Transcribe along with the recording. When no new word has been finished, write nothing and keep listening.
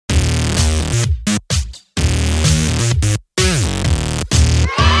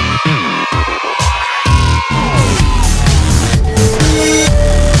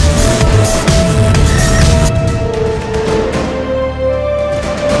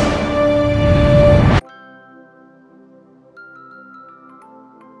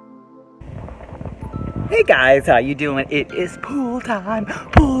Hey guys, how you doing? It is pool time,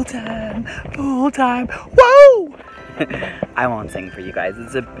 pool time, pool time. Whoa! I won't sing for you guys.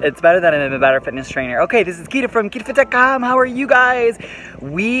 It's better that I'm a better fitness trainer. Okay, this is Keita from KeitaFit.com. How are you guys?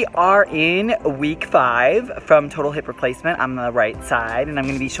 We are in week 5 from total hip replacement on the right side, and I'm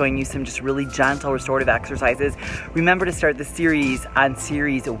going to be showing you some just really gentle restorative exercises. Remember to start the series on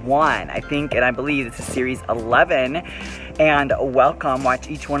series 1, I think, and I believe this is series 11. And welcome, watch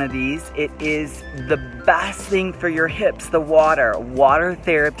each one of these. It is the best thing for your hips, the water. Water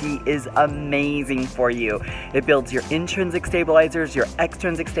therapy is amazing for you. It builds your intrinsic stabilizers, your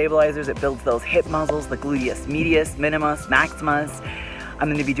extrinsic stabilizers. It builds those hip muscles, the gluteus medius, minimus, maximus. I'm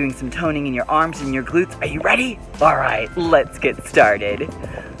going to be doing some toning in your arms and your glutes. Are you ready? All right, let's get started.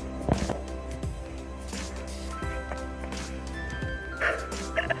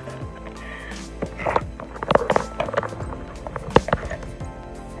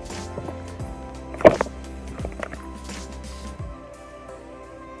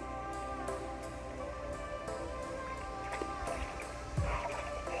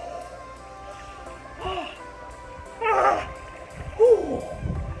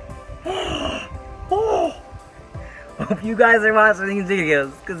 Hope you guys are watching these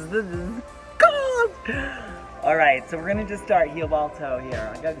videos, because this is cold. Alright, so we're going to just start heel, ball, toe here.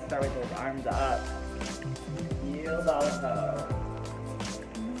 I got to start with those arms up. Heel, ball, toe.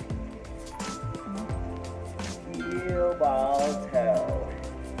 Heel, ball, toe.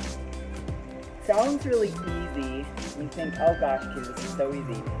 Sounds really easy. You think, oh gosh, kids, this is so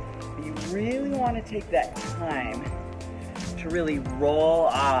easy. But you really want to take that time to really roll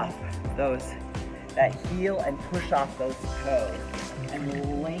off that heel and push off those toes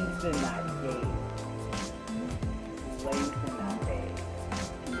and lengthen that gaze. Lengthen that gaze.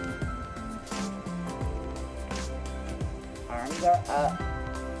 Arms are up.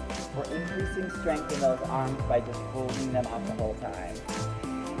 We're increasing strength in those arms by just holding them up the whole time.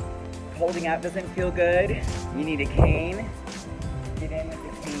 Holding out doesn't feel good. You need a cane. Get in with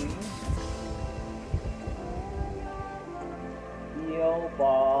the cane. Heel,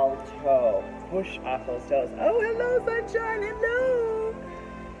 ball, toe. Push off those toes. Oh, hello, sunshine. Hello.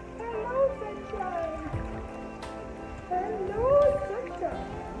 Hello, sunshine. Hello, sunshine.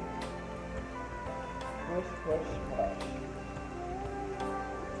 Push, push, push.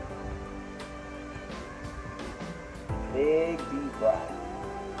 Big, deep breath.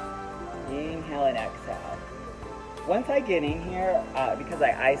 Inhale and exhale. Once I get in here, because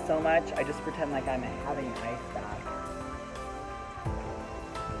I ice so much, I just pretend like I'm having an ice bath.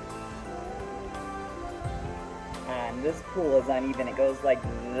 And this pool is uneven. It goes like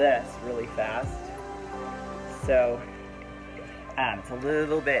this really fast. So it's a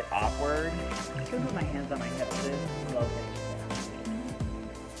little bit awkward. I'm going to put my hands on my hips. This is low thing.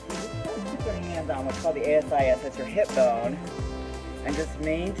 Just put your hands on what's called the ASIS. That's your hip bone. And just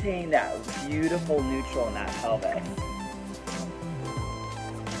maintain that beautiful neutral in that pelvis.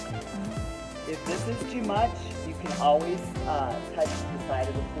 If this is too much, you can always touch the side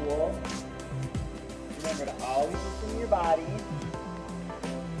of the pool. Remember to always listen to your body.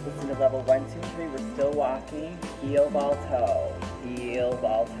 Listen to level 1, 2, 3. We're still walking. Heel, ball, toe. Heel,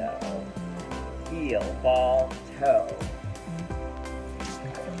 ball, toe. Heel, ball, toe.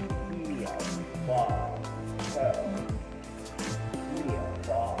 Heel, ball, toe. Heel,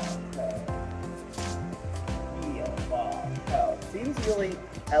 ball, toe. Heel, ball, toe. Seems really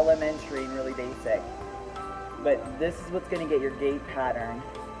elementary and really basic, but this is what's going to get your gait pattern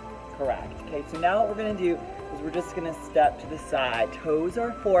correct. Okay, so now what we're going to do is we're just going to step to the side. Toes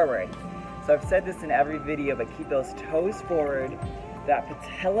are forward. So I've said this in every video, but keep those toes forward, that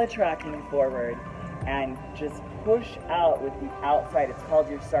patella tracking forward, and just push out with the outside. It's called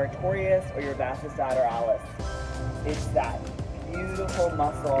your sartorius or your vastus lateralis. It's that beautiful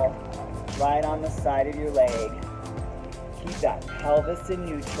muscle right on the side of your leg. Keep that pelvis in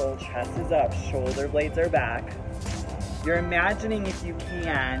neutral, chest is up, shoulder blades are back. You're imagining, if you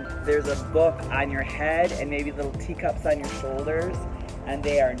can, there's a book on your head and maybe little teacups on your shoulders, and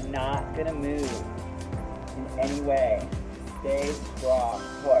they are not going to move in any way. Stay strong.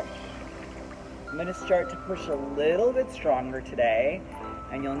 Push. I'm going to start to push a little bit stronger today,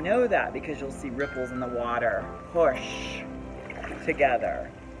 and you'll know that because you'll see ripples in the water. Push.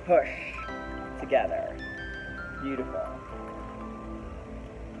 Together. Push. Together. Beautiful.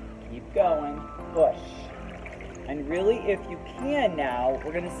 Keep going. Push. And really, if you can now, what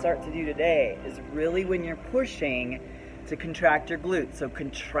we're going to start to do today is really when you're pushing to contract your glutes. So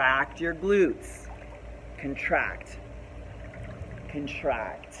contract your glutes. Contract.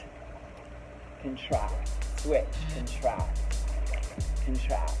 Contract. Contract. Switch. Contract.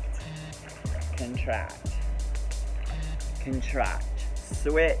 Contract. contract, contract,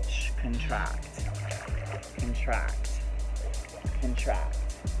 switch, contract, contract, contract.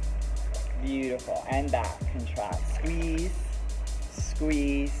 Beautiful. And that, contract, squeeze,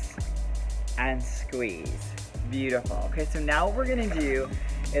 squeeze, and squeeze. Beautiful. Okay, so now what we're gonna do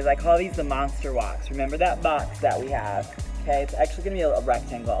is, I call these the monster walks. Remember that box that we have? Okay, it's actually gonna be a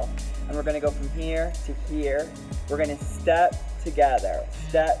rectangle. And we're gonna go from here to here. We're gonna step together,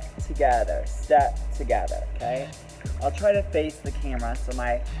 step together, step together, okay? I'll try to face the camera so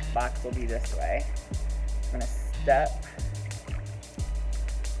my box will be this way. I'm gonna step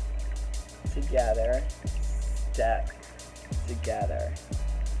together, step together,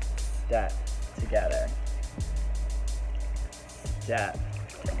 step together, step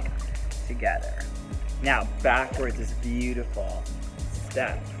together. Now backwards is beautiful.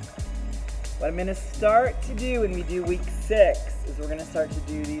 Step. What I'm gonna start to do when we do week 6 is we're gonna start to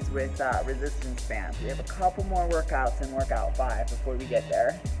do these with resistance bands. We have a couple more workouts in workout 5 before we get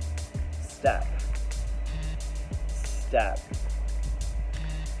there. Step, step,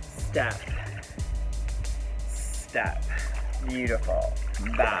 step, step. Beautiful.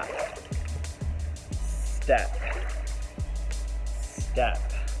 Back. Step, step,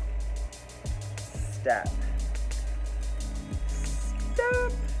 step,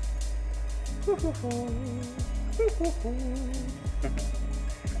 step.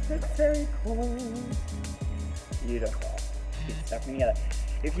 That's very cool. Beautiful. Keep stepping together.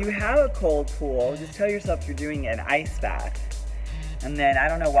 If you have a cold pool, just tell yourself you're doing an ice bath. And then, I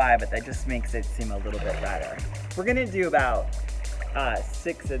don't know why, but that just makes it seem a little bit better. We're gonna do about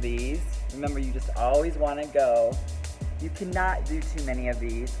 6 of these. Remember, you just always wanna go. You cannot do too many of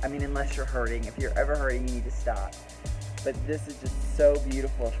these. I mean, unless you're hurting. If you're ever hurting, you need to stop. But this is just so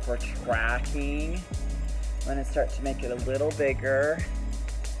beautiful for tracking. I'm gonna start to make it a little bigger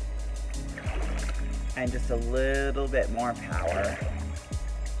and just a little bit more power.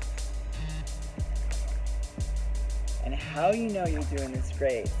 And how you know you're doing this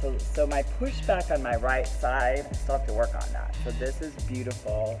great. So my pushback on my right side, I still have to work on that. So this is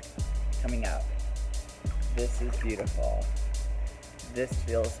beautiful coming up. This is beautiful. This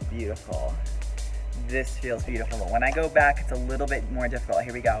feels beautiful. This feels beautiful. But when I go back, it's a little bit more difficult.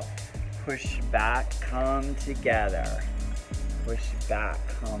 Here we go. Push back, come together. Push back,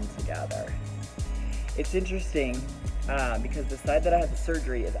 come together. It's interesting because the side that I had the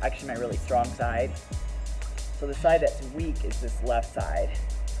surgery is actually my really strong side. So the side that's weak is this left side.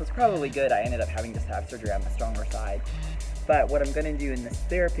 So it's probably good I ended up having to have surgery on the stronger side. But what I'm gonna do in this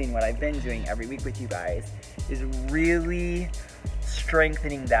therapy and what I've been doing every week with you guys is really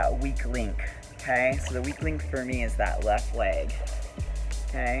strengthening that weak link. Okay, so the weak link for me is that left leg.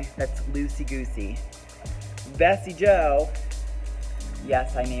 Okay, that's loosey-goosey. Bessie Joe,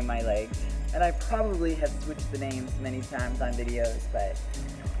 yes, I name my legs. And I probably have switched the names many times on videos, but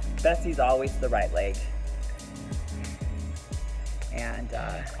Bessie's always the right leg. And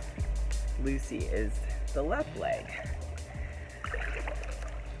Lucy is the left leg.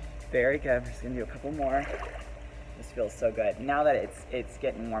 Very good, we're just gonna do a couple more. This feels so good. Now that it's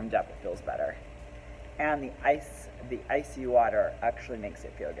getting warmed up, it feels better. And the icy water actually makes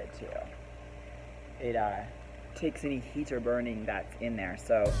it feel good too. It takes any heat or burning that's in there.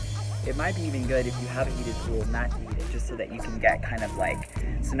 So it might be even good if you have a heated pool not to heat it, just so that you can get kind of like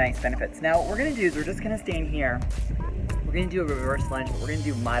some nice benefits. Now what we're gonna do is we're just gonna stand here. We're gonna do a reverse lunge, but we're gonna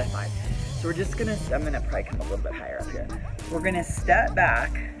do modified. So we're just gonna, I'm gonna probably come a little bit higher up here. We're gonna step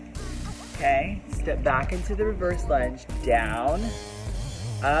back, okay? Step back into the reverse lunge, down,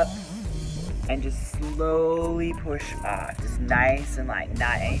 up, and just slowly push off. Just nice and light,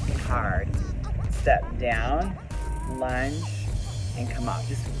 not anything hard. Step down, lunge, and come up.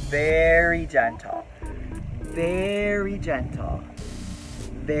 Just very gentle, very gentle,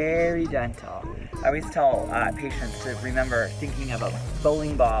 very gentle. I always tell patients to remember thinking of a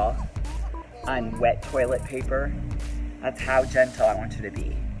bowling ball on wet toilet paper. That's how gentle I want you to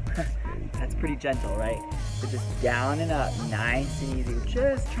be. That's pretty gentle, right? So just down and up, nice and easy. We're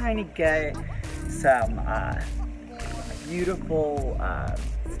just trying to get some beautiful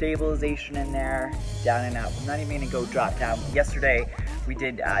stabilization in there, down and up. I'm not even gonna go drop down. Yesterday we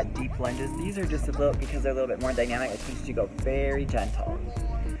did deep lunges. These are just a little, because they're a little bit more dynamic, it teaches you to go very gentle.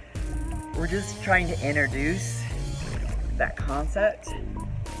 We're just trying to introduce that concept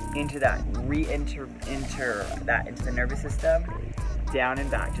into that, into the nervous system, down and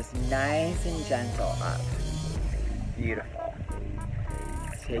back, just nice and gentle up. Beautiful.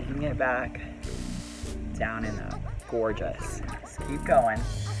 Taking it back, down and up. Gorgeous. Just keep going.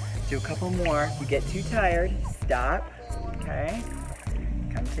 Do a couple more. If you get too tired, stop. Okay?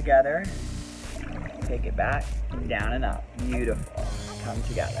 Come together. take it back, down and up. Beautiful. Come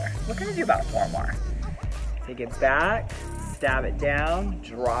together. We're gonna do about 4 more. Take it back, stab it down,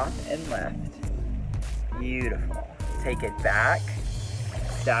 drop and lift. Beautiful. Take it back,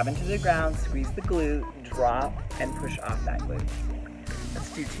 stab into the ground, squeeze the glute, drop and push off that glute.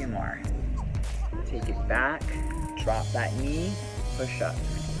 Let's do 2 more. Take it back, drop that knee, push up.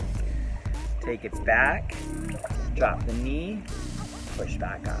 Take it back, drop the knee, push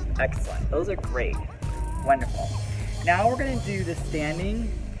back up. Excellent. Those are great. Wonderful. Now we're going to do the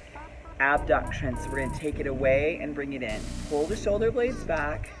standing abduction. So we're going to take it away and bring it in. Pull the shoulder blades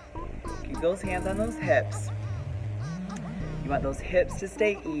back. Keep those hands on those hips. You want those hips to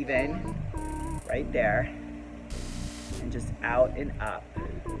stay even, right there. And just out and up.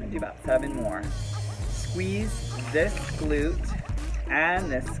 I'm going to do about 7 more. Squeeze this glute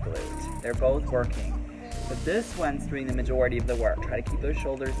and this glute. They're both working. But this one's doing the majority of the work. Try to keep those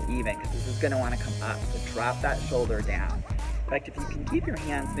shoulders even because this is going to want to come up. So drop that shoulder down. In fact, if you can keep your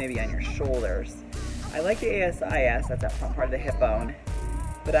hands maybe on your shoulders. I like the ASIS, that's that front part of the hip bone.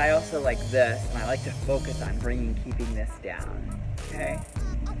 But I also like this, and I like to focus on keeping this down. Okay?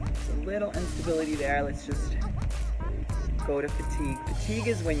 There's a little instability there. Let's just go to fatigue. Fatigue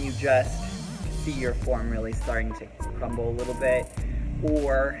is when you just see your form really starting to crumble a little bit,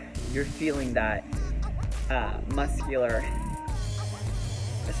 or you're feeling that muscular.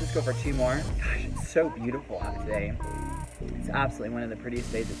 Let's just go for 2 more. Gosh, it's so beautiful out today. It's absolutely one of the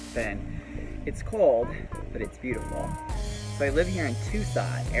prettiest days it's been. It's cold, but it's beautiful. So I live here in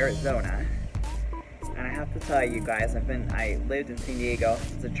Tucson, Arizona, and I have to tell you guys, I lived in San Diego,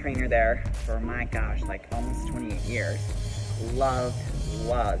 was a trainer there for, my gosh, like almost 28 years. Loved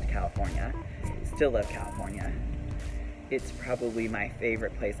California. Still love California. It's probably my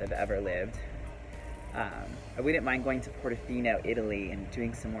favorite place I've ever lived. I wouldn't mind going to Portofino, Italy, and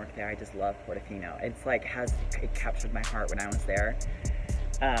doing some work there. I just love Portofino. It's like, it captured my heart when I was there.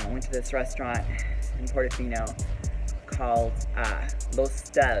 I went to this restaurant in Portofino called Lo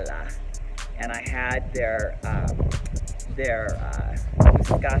Stella, and I had their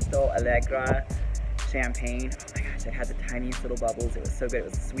Moscato Allegra champagne. Oh my gosh, it had the tiniest little bubbles. It was so good. It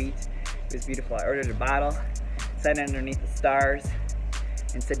was sweet. It was beautiful. I ordered a bottle, sat underneath the stars,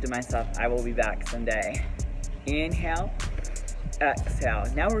 and said to myself, I will be back someday. Inhale, exhale.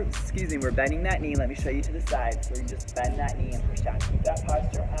 Now we're bending that knee. Let me show you to the side. So you just bend that knee and push down. Keep that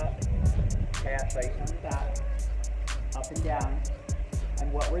posture up. Okay, I'll show you from the back. Up and down.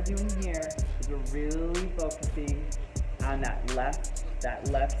 And what we're doing here is we're really focusing on that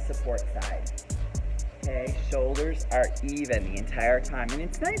left support side. Okay, shoulders are even the entire time. And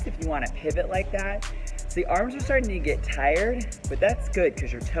it's nice if you want to pivot like that. So the arms are starting to get tired, but that's good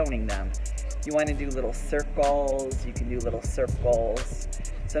because you're toning them. You want to do little circles, you can do little circles.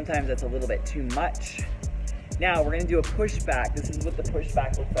 Sometimes that's a little bit too much. Now we're going to do a pushback. This is what the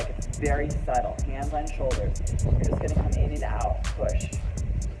pushback looks like. It's very subtle. Hands on shoulders. You're just going to come in and out. Push.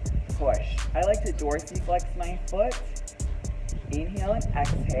 Push. I like to dorsiflex my foot. Inhale and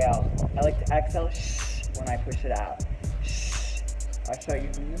exhale. I like to exhale shh when I push it out. Shh. I'll show you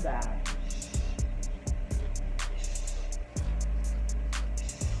from the back.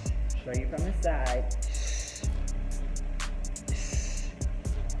 Show you from the side.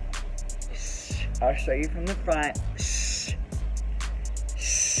 I'll show you from the front.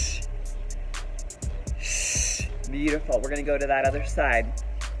 Beautiful. We're going to go to that other side.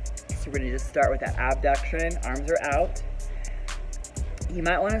 So we're going to just start with that abduction. Arms are out. You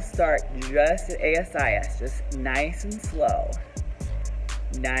might want to start just at ASIS, just nice and slow.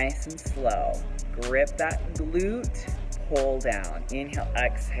 Nice and slow. Grip that glute. Pull down. Inhale,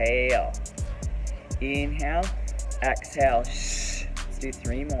 exhale. Inhale, exhale. Shh. Let's do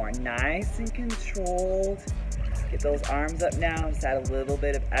 3 more. Nice and controlled. Get those arms up now. Just add a little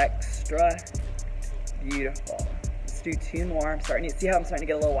bit of extra. Beautiful. Let's do 2 more. See how I'm starting to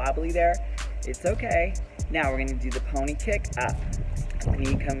get a little wobbly there? It's okay. Now we're going to do the pony kick up.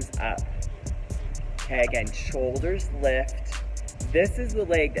 Knee comes up. Okay, again, shoulders lift. This is the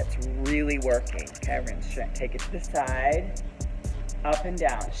leg that's really working. Okay, we're going to take it to the side, up and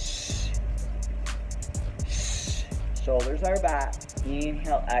down. Shh. Shh. Shoulders are back.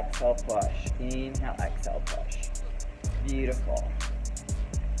 Inhale, exhale, push. Inhale, exhale, push. Beautiful.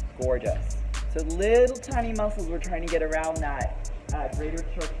 Gorgeous. So little tiny muscles we're trying to get around that greater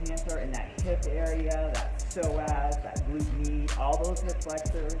trochanter in that hip area, that psoas, that glute med, all those hip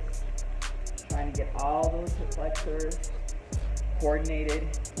flexors. Trying to get all those hip flexors coordinated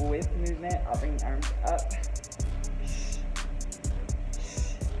with movement. I'll bring the arms up.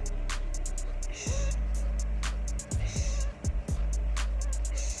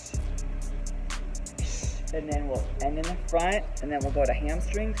 And then we'll end in the front, and then we'll go to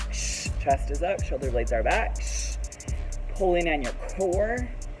hamstrings. Chest is up, shoulder blades are back. Pulling on your core.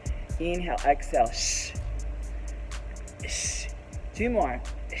 Inhale, exhale. 2 more.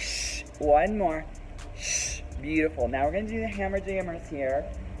 1 more. Beautiful. Now we're going to do the hammer jammers here.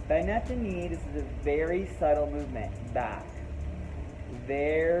 Bend at the knee. This is a very subtle movement. Back.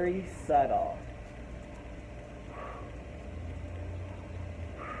 Very subtle.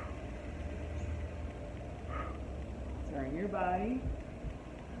 Turn your body.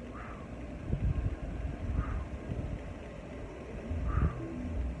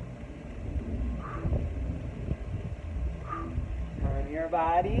 Turn your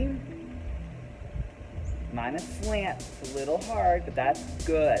body. I'm on a slant. It's a little hard, but that's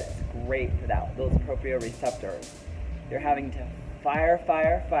good. It's great for that. Those proprioceptors. You're having to fire,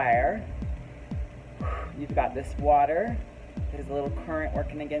 fire, fire. You've got this water. There's a little current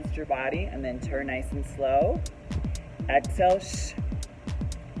working against your body, and then turn nice and slow. Exhale.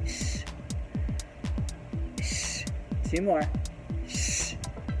 2 more.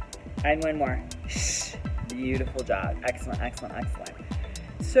 And 1 more. Beautiful job. Excellent, excellent, excellent.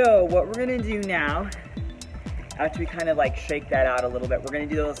 So what we're gonna do now, after we kind of like shake that out a little bit, we're gonna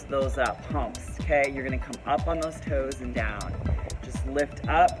do those pumps, okay? You're gonna come up on those toes and down. Just lift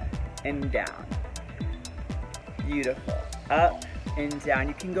up and down. Beautiful. Up and down.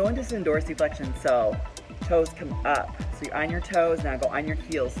 You can go into some dorsiflexion, so toes come up. So you're on your toes, now go on your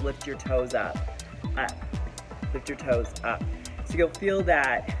heels, lift your toes up. Up. Lift your toes up. So you'll feel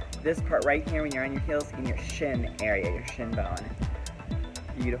that this part right here when you're on your heels in your shin area, your shin bone.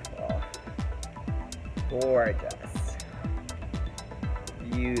 Beautiful. Gorgeous.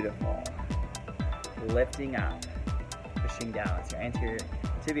 Beautiful. Lifting up, pushing down. So your anterior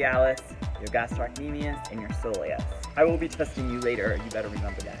tibialis, your gastrocnemius, and your soleus. I will be testing you later, you better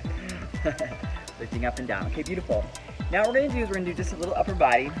remember that. Lifting up and down. Okay, beautiful. Now what we're gonna do is we're gonna do just a little upper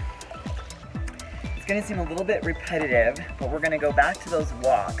body. It's gonna seem a little bit repetitive, but we're gonna go back to those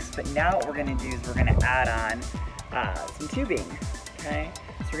walks. But now what we're gonna do is we're gonna add on some tubing, okay?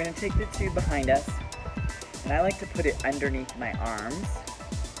 So we're gonna take the tube behind us, and I like to put it underneath my arms.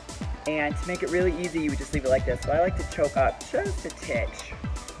 And to make it really easy, you would just leave it like this. So I like to choke up just a titch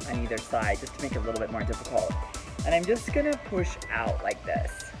on either side, just to make it a little bit more difficult. And I'm just gonna push out like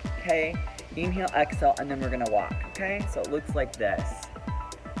this, okay? Inhale, exhale, and then we're gonna walk, okay? So it looks like this.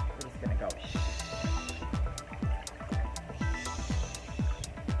 We're just gonna go.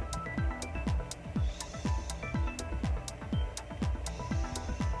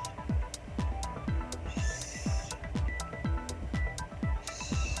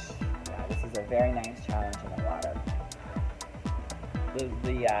 Yeah, this is a very nice challenge in the water.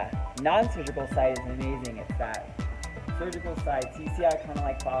 The non-surgical side is amazing. It's that surgical side. So you see how I kind of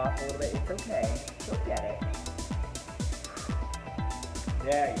like fall off a little bit? It's okay. You'll get it.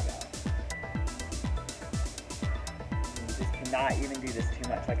 There you go. You just cannot even do this too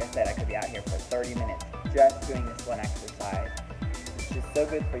much. Like I said, I could be out here for 30 minutes just doing this one exercise. It's just so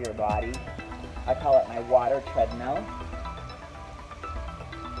good for your body. I call it my water treadmill.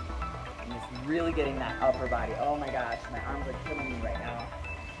 I'm just really getting that upper body. Oh my gosh, my arms are killing me right now.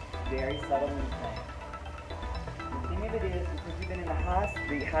 Very subtle movement. The thing of it is, because you've been in the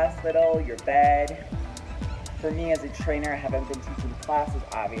hospital, your bed. For me as a trainer, I haven't been teaching classes,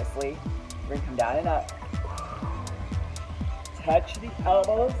 obviously. We're gonna come down and up. Touch the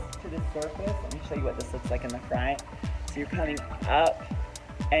elbows to the surface. Let me show you what this looks like in the front. So you're coming up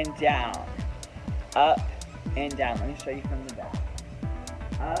and down. Up and down. Let me show you from the back.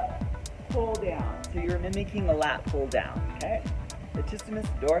 Up, pull down. So you're mimicking a lat pull down, okay? Latissimus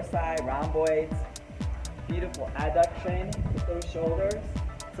dorsi, rhomboids. Beautiful adduction with those shoulders.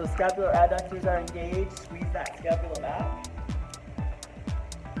 So scapular adductors are engaged. Squeeze that scapula back.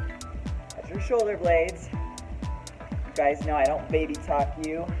 That's your shoulder blades. You guys know I don't baby talk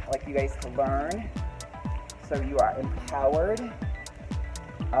you. I like you guys to learn. So you are empowered.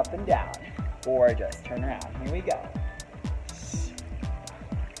 Up and down. Gorgeous. Turn around. Here we go.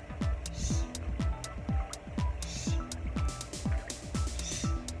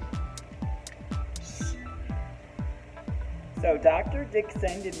 So Dr.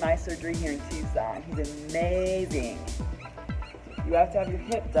 Dixon did my surgery here in Tucson. He's amazing. You have to have your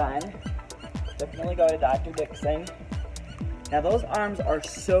hip done. Definitely go to Dr. Dixon. Now those arms are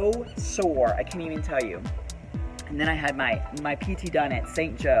so sore, I can't even tell you. And then I had my PT done at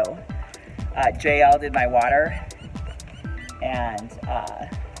St. Joe. JL did my water. And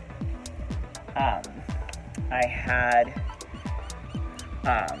I had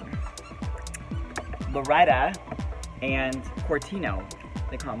Loretta and Cortino,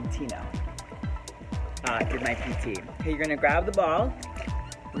 they call him Tino. if you're my PT. Okay, you're gonna grab the ball.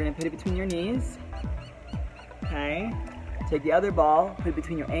 We're gonna put it between your knees. Okay, take the other ball, put it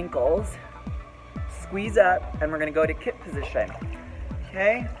between your ankles. Squeeze up, and we're gonna go to kip position.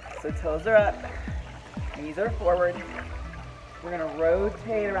 Okay, so toes are up, knees are forward. We're gonna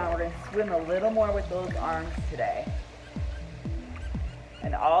rotate around. We're gonna swim a little more with those arms today.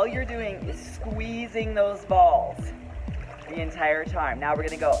 And all you're doing is squeezing those balls the entire time. Now we're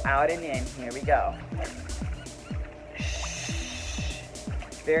gonna go out and in. Here we go.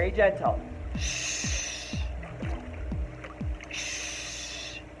 Very gentle.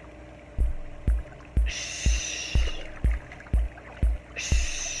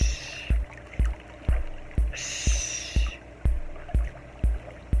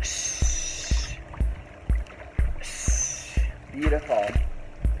 Beautiful.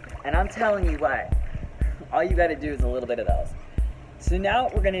 And I'm telling you what, all you gotta do is a little bit of those. So now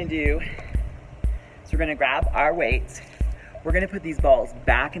what we're gonna do is we're gonna grab our weights. We're gonna put these balls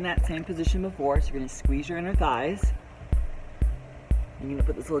back in that same position before. So you're gonna squeeze your inner thighs. You're gonna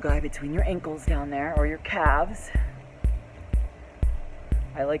put this little guy between your ankles down there, or your calves.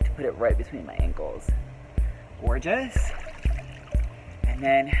 I like to put it right between my ankles. Gorgeous. And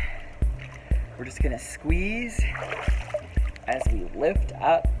then we're just gonna squeeze as we lift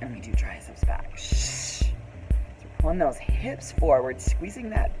up and we do triceps back. So we're pulling those hips forward, squeezing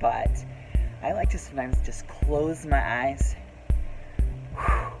that butt. I like to sometimes just close my eyes.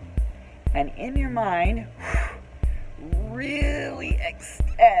 And in your mind, really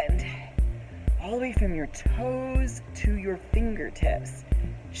extend all the way from your toes to your fingertips.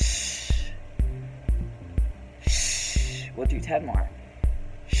 We'll do 10 more.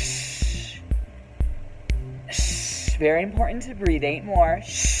 Very important to breathe. 8 more.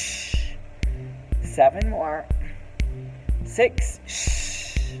 7 more. 6.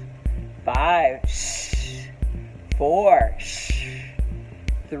 5. 4.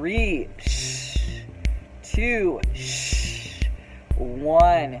 3. 2.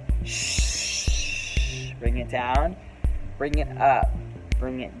 1. Bring it down. Bring it up.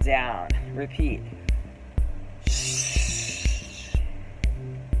 Bring it down. Repeat.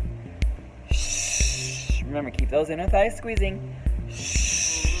 Remember, keep those inner thighs squeezing.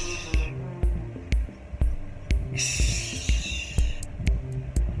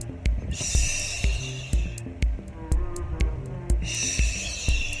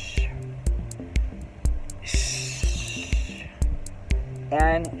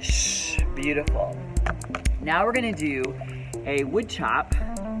 And beautiful. Now we're gonna do a wood chop.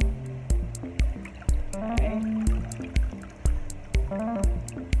 Okay.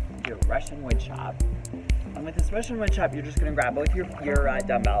 Do a Russian wood chop. And with this Russian wood chop, you're just gonna grab both your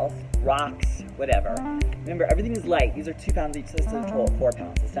dumbbells, rocks, whatever. Remember, everything is light. These are 2 pounds each, so this is a total of 4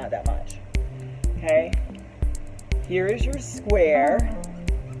 pounds. It's not that much. Okay? Here is your square.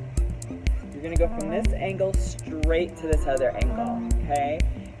 You're gonna go from this angle straight to this other angle, okay?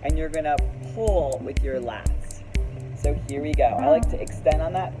 And you're gonna pull with your lats. So here we go. I like to extend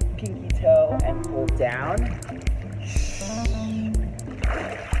on that pinky toe and pull down.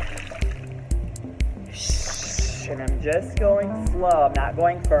 And I'm just going slow. I'm not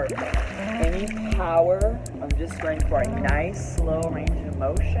going for any power. I'm just going for a nice, slow range of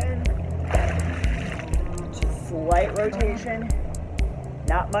motion. Just slight rotation.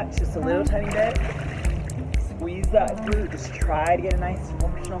 Not much, just a little tiny bit. Squeeze that glute. Just try to get a nice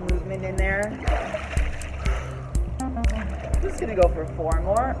functional movement in there. I'm just gonna go for 4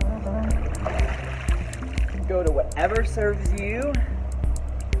 more. Go to whatever serves you.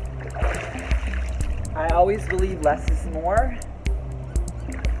 I always believe less is more.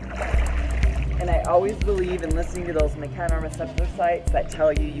 And I always believe in listening to those mechanoreceptor sites that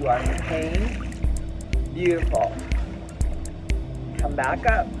tell you you are in pain. Beautiful. Come back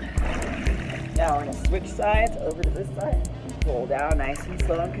up. Now we're gonna switch sides over to this side. Pull down nice and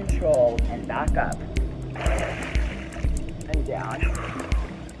slow and controlled, and back up. And down.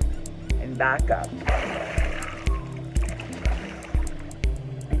 And back up.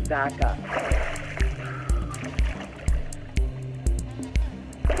 And back up.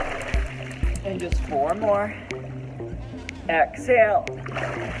 And just 4 more. Exhale.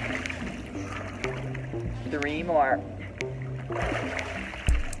 3 more.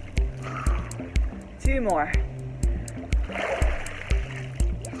 2 more.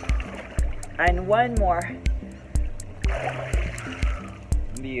 And 1 more.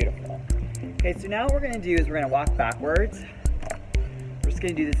 Beautiful. Okay, so now what we're going to do is we're going to walk backwards. We're just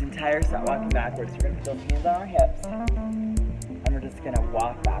going to do this entire set walking backwards. We're going to put those hands on our hips. And we're just going to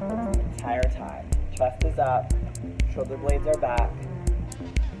walk backwards the entire time. Chest is up. Shoulder blades are back.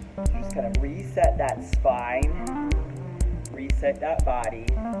 Just kind of reset that spine, reset that body.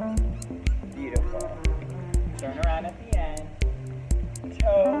 Beautiful. Turn around at the end.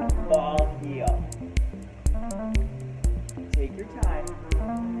 Toe, ball, heel. Take your time.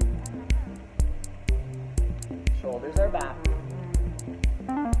 Shoulders are back.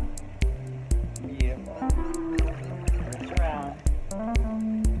 Beautiful. Twist around.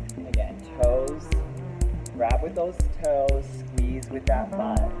 Again, toes. Grab with those toes. Squeeze with that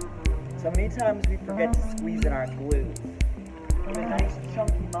butt. So many times we forget to squeeze in our glutes. Get a nice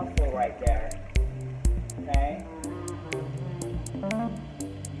chunky muscle right there. Okay?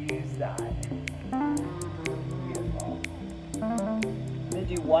 Use that. Beautiful. I'm going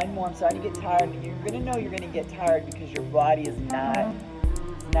to do one more. I'm starting to get tired. You're going to know you're going to get tired because your body is not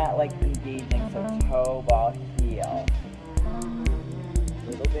like engaging. So toe, ball, heel. A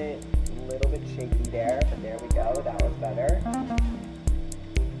little bit shaky there, but there we go. That was better.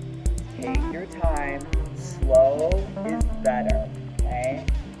 Take your time. Slow is better. Okay?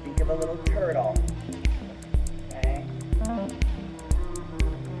 Think of a little turtle. Okay?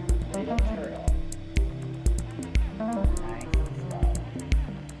 Little turtle. Nice and slow.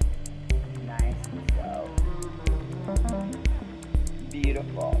 Nice and slow.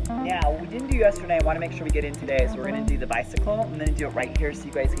 Beautiful. Now, we didn't do yesterday. I want to make sure we get in today. So we're going to do the bicycle. I'm going to do it right here so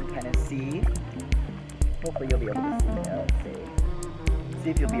you guys can kind of see. Hopefully you'll be able to see it. Let's see. See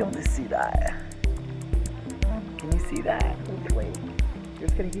if you'll be able to see that. Can you see that? Hopefully. You're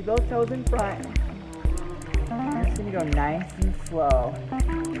just going to keep those toes in front. You're just going to go nice and slow.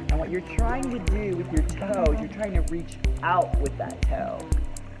 And what you're trying to do with your toes, you're trying to reach out with that toe.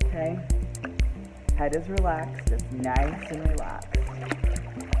 Okay? Head is relaxed, just nice and relaxed.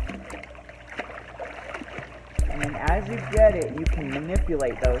 And then as you get it, you can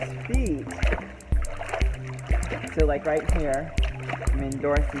manipulate those feet. So like right here, I'm in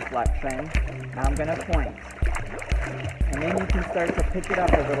dorsiflexion. Now I'm going to point. And then you can start to pick it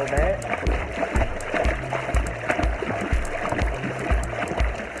up a little bit.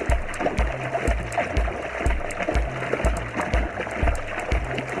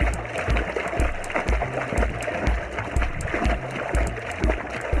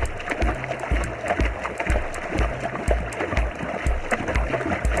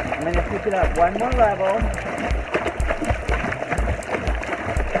 I'm going to pick it up one more level.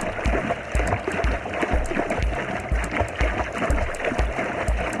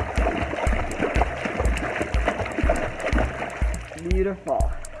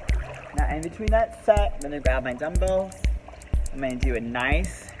 Beautiful. Now in between that set, I'm going to grab my dumbbells. I'm going to do a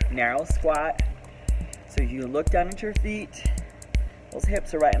nice narrow squat. So you look down at your feet. Those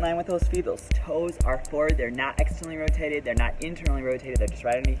hips are right in line with those feet. Those toes are forward. They're not externally rotated. They're not internally rotated. They're just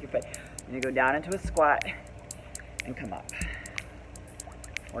right underneath your foot. You're going to go down into a squat and come up.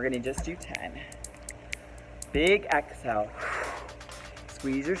 We're going to just do 10. Big exhale.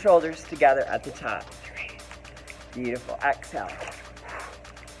 Squeeze your shoulders together at the top. 3. Beautiful. Exhale.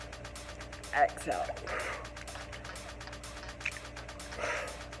 Exhale.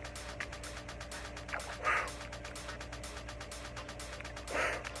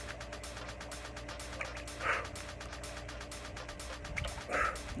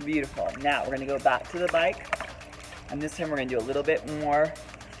 Beautiful. Now we're going to go back to the bike, and this time we're going to do a little bit more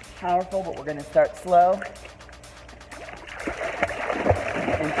powerful, but we're going to start slow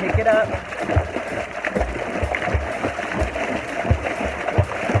and pick it up.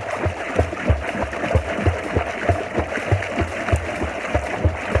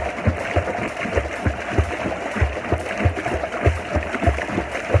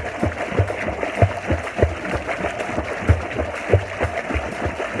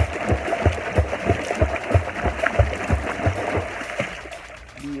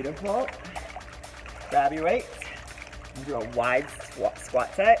 Beautiful. Grab your weights and do a wide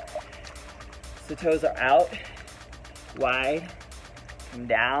squat set. So toes are out, wide, come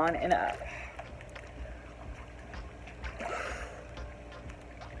down and up.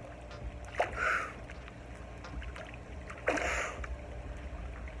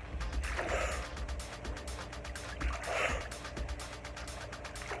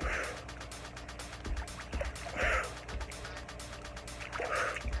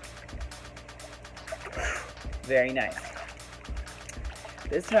 Very nice.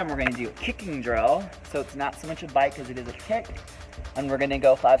 This time we're going to do a kicking drill. So it's not so much a bike as it is a kick. And we're going to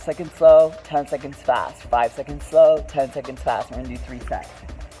go 5 seconds slow, 10 seconds fast. 5 seconds slow, 10 seconds fast. We're going to do 3 sets.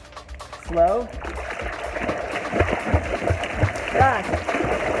 Slow. Fast.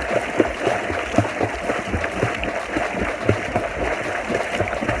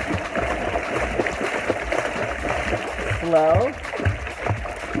 Slow.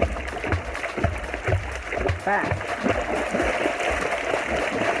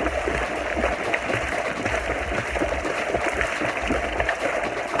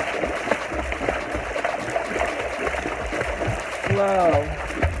 slow,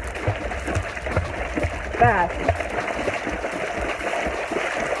 fast.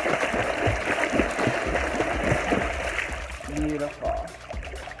 Beautiful.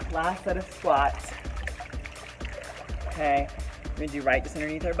 Last set of squats. Okay, we're gonna do right just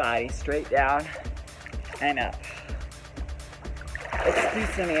underneath our body, straight down and up. Let's do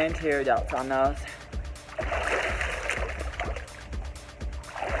some anterior delts on those.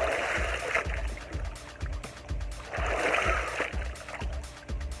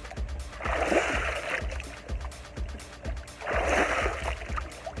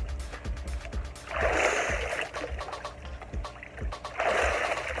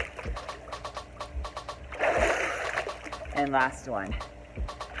 And last one.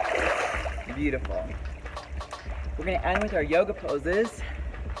 Beautiful. We're going to end with our yoga poses.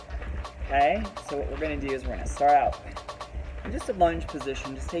 Okay, so what we're going to do is we're going to start out in just a lunge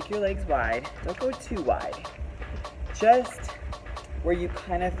position. Just take your legs wide. Don't go too wide. Just where you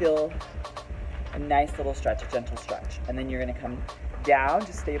kind of feel a nice little stretch, a gentle stretch. And then you're going to come down,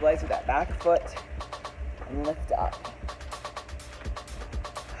 just stabilize with that back foot and lift up.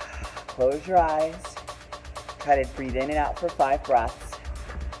 Close your eyes. Try to breathe in and out for 5 breaths.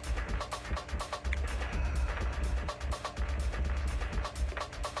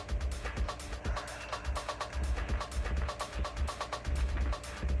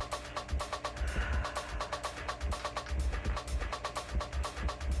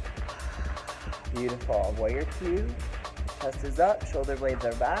 Beautiful. Warrior 2. Chest is up, shoulder blades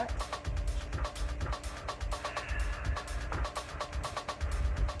are back.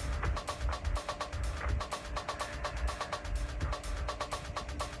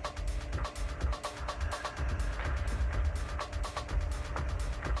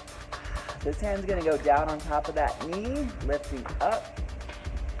 This hand's gonna go down on top of that knee, lifting up.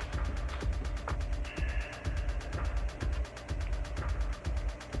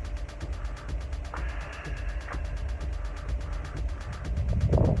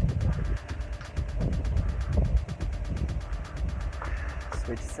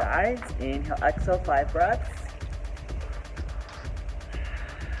 Switch sides. Inhale, exhale, 5 breaths.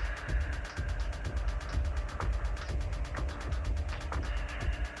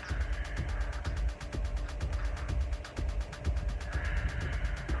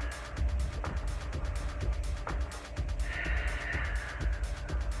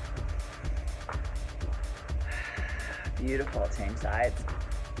 Beautiful. Change sides.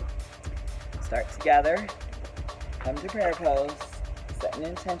 Start together. Come to prayer pose. Set an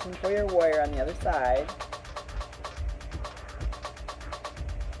intention for your warrior on the other side.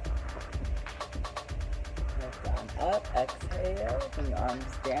 Lift on up. Exhale. Bring your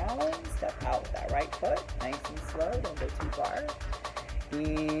arms down. Step out with that right foot. Nice and slow. Don't go too far.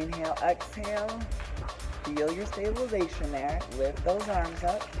 Inhale. Exhale. Feel your stabilization there. Lift those arms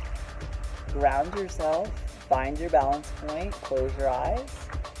up. Ground yourself. Find your balance point. Close your eyes.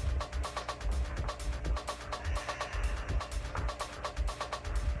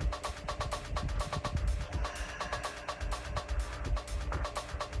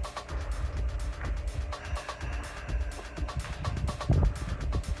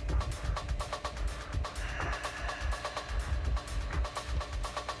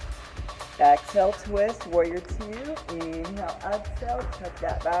 Exhale, twist, warrior 2. Inhale, exhale, check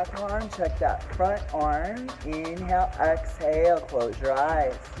that back arm, check that front arm. Inhale, exhale, close your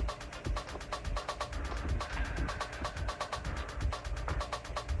eyes.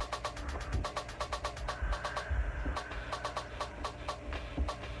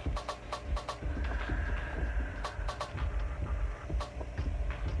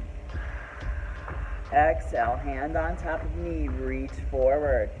 Exhale, hand on top of knee, reach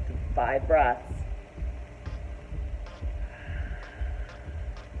forward. 5 breaths.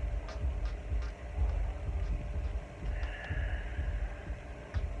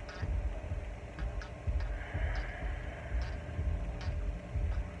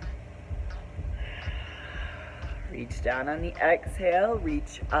 Reach down on the exhale,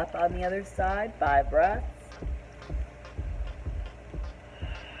 reach up on the other side, 5 breaths.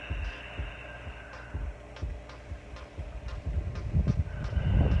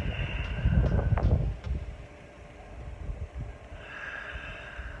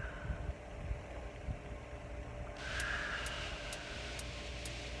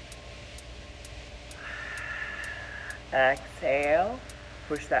 Exhale,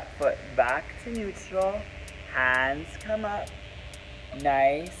 push that foot back to neutral, hands come up,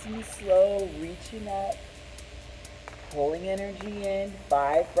 nice and slow, reaching up, pulling energy in,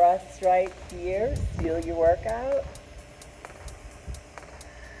 5 breaths right here, seal your workout.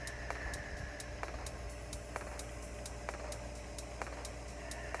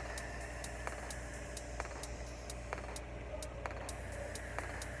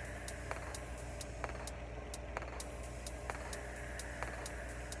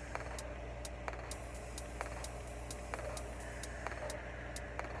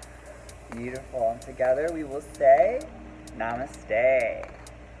 Beautiful. And together we will say, namaste.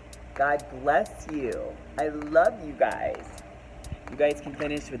 God bless you. I love you guys. You guys can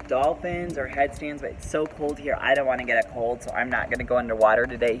finish with dolphins or headstands, but it's so cold here. I don't want to get a cold, so I'm not going to go underwater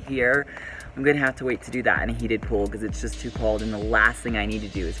today here. I'm going to have to wait to do that in a heated pool because it's just too cold, and the last thing I need to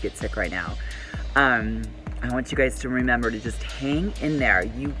do is get sick right now. I want you guys to remember to just hang in there.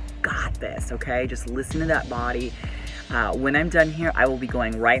 You got this, okay? Just listen to that body. When I'm done here, I will be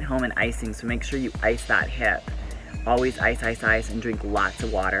going right home and icing, so make sure you ice that hip. Always ice, ice, ice, and drink lots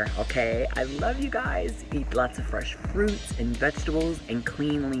of water, okay? I love you guys. Eat lots of fresh fruits and vegetables and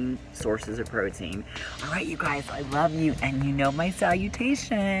clean, lean sources of protein. All right, you guys, I love you, and you know my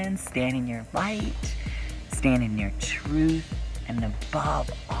salutation. Stand in your light, stand in your truth, and above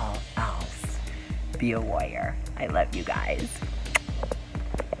all else, be a warrior. I love you guys.